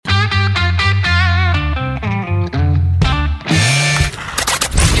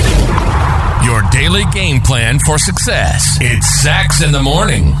daily game plan for success. It's Sax in the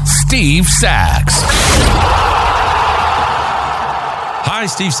Morning. Steve Sax. Hi,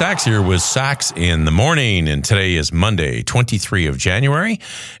 Steve Sax here with Sax in the Morning, and today is Monday, 23 of January.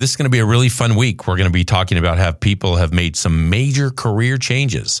 This is going to be a really fun week. We're going to be talking about how people have made some major career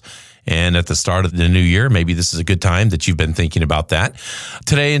changes. And at the start of the new year, maybe this is a good time that you've been thinking about that.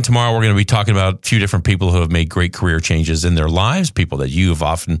 Today and tomorrow, we're going to be talking about a few different people who have made great career changes in their lives, people that you have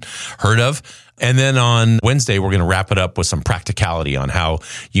often heard of. And then on Wednesday, we're going to wrap it up with some practicality on how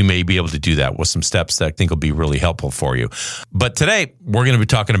you may be able to do that with some steps that I think will be really helpful for you. But today, we're going to be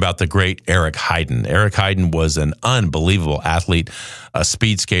talking about the great Eric Heiden. Eric Heiden was an unbelievable athlete, a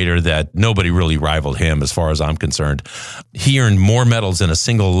speed skater that nobody really rivaled him as far as I'm concerned. He earned more medals in a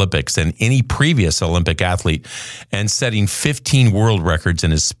single Olympics than any previous Olympic athlete and setting 15 world records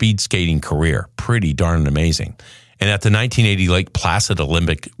in his speed skating career. Pretty darn amazing. And at the 1980 Lake Placid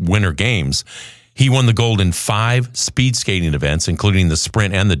Olympic Winter Games, he won the gold in 5 speed skating events, including the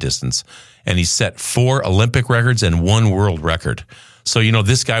sprint and the distance. And he set 4 Olympic records and 1 world record. So, you know,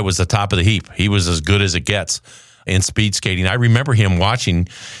 this guy was the top of the heap. He was as good as it gets in speed skating. I remember him watching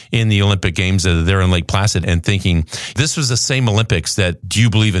in the Olympic Games there in Lake Placid and thinking, this was the same Olympics that Do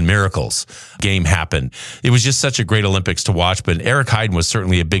You Believe in Miracles game happened. It was just such a great Olympics to watch, but Eric Heiden was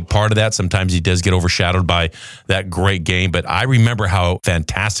certainly a big part of that. Sometimes he does get overshadowed by that great game, but I remember how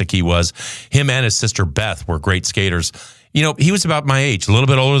fantastic he was. Him and his sister Beth were great skaters. You know, he was about my age, a little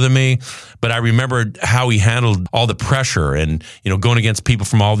bit older than me, but I remembered how he handled all the pressure and, you know, going against people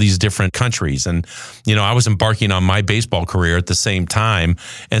from all these different countries. And, you know, I was embarking on my baseball career at the same time.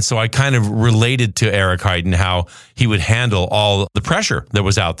 And so I kind of related to Eric Heiden, how he would handle all the pressure that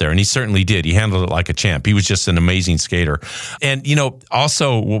was out there. And he certainly did. He handled it like a champ. He was just an amazing skater. And, you know,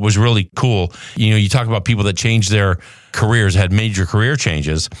 also what was really cool, you know, you talk about people that changed their careers, had major career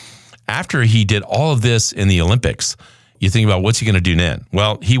changes. After he did all of this in the Olympics, you think about what's he going to do then?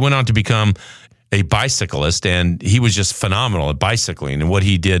 Well, he went on to become a bicyclist, and he was just phenomenal at bicycling and what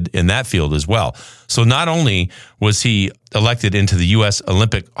he did in that field as well. So not only was he elected into the U.S.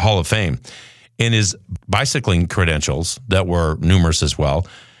 Olympic Hall of Fame, in his bicycling credentials that were numerous as well,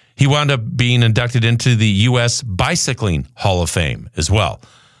 he wound up being inducted into the U.S. Bicycling Hall of Fame as well.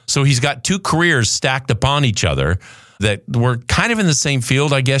 So he's got 2 careers stacked upon each other that were kind of in the same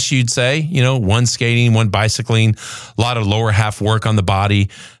field, I guess you'd say, you know, one skating, one bicycling, a lot of lower half work on the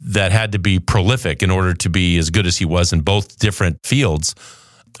body that had to be prolific in order to be as good as he was in both different fields.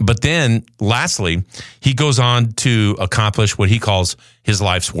 But then lastly, he goes on to accomplish what he calls his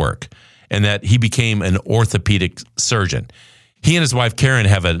life's work, and that he became an orthopedic surgeon. He and his wife, Karen,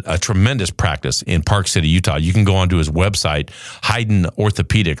 have a tremendous practice in Park City, Utah. You can go onto his website, Heiden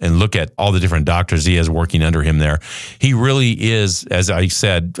Orthopedic, and look at all the different doctors he has working under him there. He really is, as I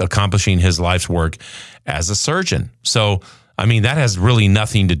said, accomplishing his life's work as a surgeon. So, I mean, that has really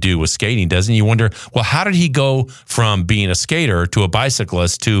nothing to do with skating, doesn't it? You wonder, well, how did he go from being a skater to a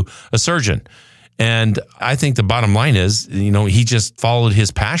bicyclist to a surgeon? And I think the bottom line is, you know, he just followed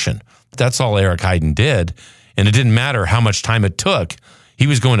his passion. That's all Eric Heiden did. And it didn't matter how much time it took. He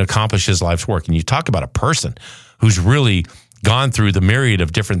was going to accomplish his life's work. And you talk about a person who's really gone through the myriad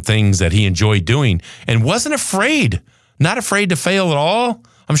of different things that he enjoyed doing and wasn't afraid, not afraid to fail at all.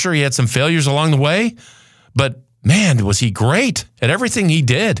 I'm sure he had some failures along the way, but man, was he great at everything he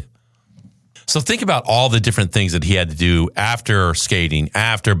did. So think about all the different things that he had to do after skating,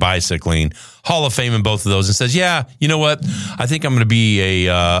 after bicycling, Hall of Fame in both of those, and says, yeah, you know what? I think I'm going to be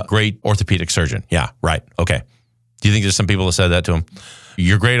a great orthopedic surgeon. Yeah, right. Okay. Do you think there's some people that said that to him?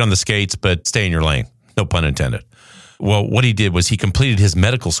 You're great on the skates, but stay in your lane. No pun intended. Well, what he did was he completed his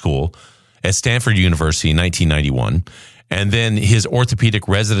medical school at Stanford University in 1991, and then his orthopedic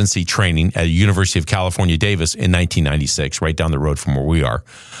residency training at the University of California, Davis in 1996, right down the road from where we are.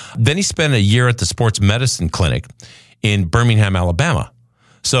 Then he spent a year at the Sports Medicine Clinic in Birmingham, Alabama.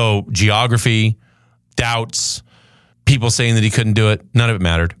 So geography, doubts, people saying that he couldn't do it, none of it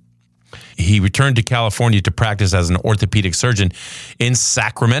mattered. He returned to California to practice as an orthopedic surgeon in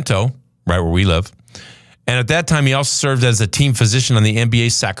Sacramento, right where we live. And at that time, he also served as a team physician on the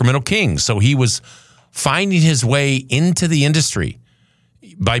NBA Sacramento Kings. So he was finding his way into the industry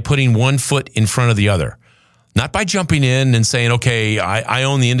by putting one foot in front of the other, not by jumping in and saying, okay, I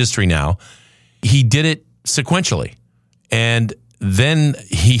own the industry now. He did it sequentially. And then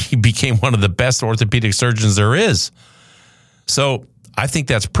he became one of the best orthopedic surgeons there is. So I think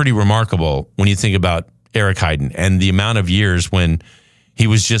that's pretty remarkable when you think about Eric Heiden and the amount of years when he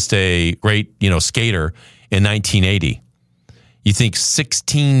was just a great, skater in 1980. You think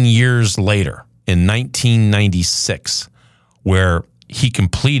 16 years later, in 1996, where he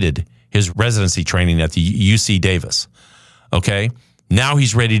completed his residency training at the UC Davis. Okay. Now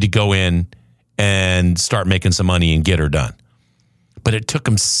he's ready to go in and start making some money and get her done. But it took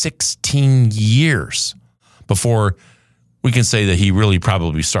him 16 years before we can say that he really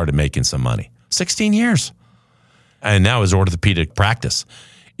probably started making some money. 16 years. And now his orthopedic practice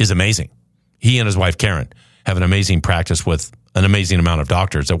is amazing. He and his wife, Karen, have an amazing practice with an amazing amount of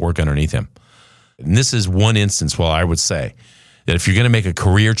doctors that work underneath him. And this is one instance where I would say that if you're going to make a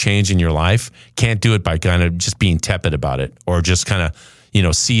career change in your life, can't do it by kind of just being tepid about it or just kind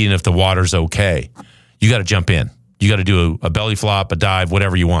of, seeing if the water's okay. You got to jump in. You got to do a belly flop, a dive,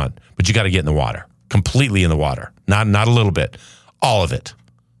 whatever you want, but you got to get in the water, completely in the water, not a little bit, all of it.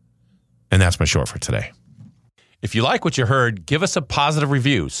 And that's my short for today. If you like what you heard, give us a positive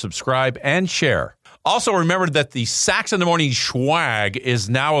review, subscribe, and share. Also, remember that the Sax in the Morning swag is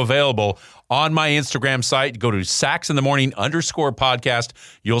now available on my Instagram site. Go to saxinthemorning_podcast.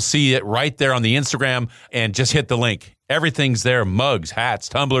 You'll see it right there on the Instagram, and just hit the link. Everything's there, mugs, hats,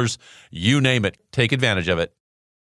 tumblers, you name it. Take advantage of it.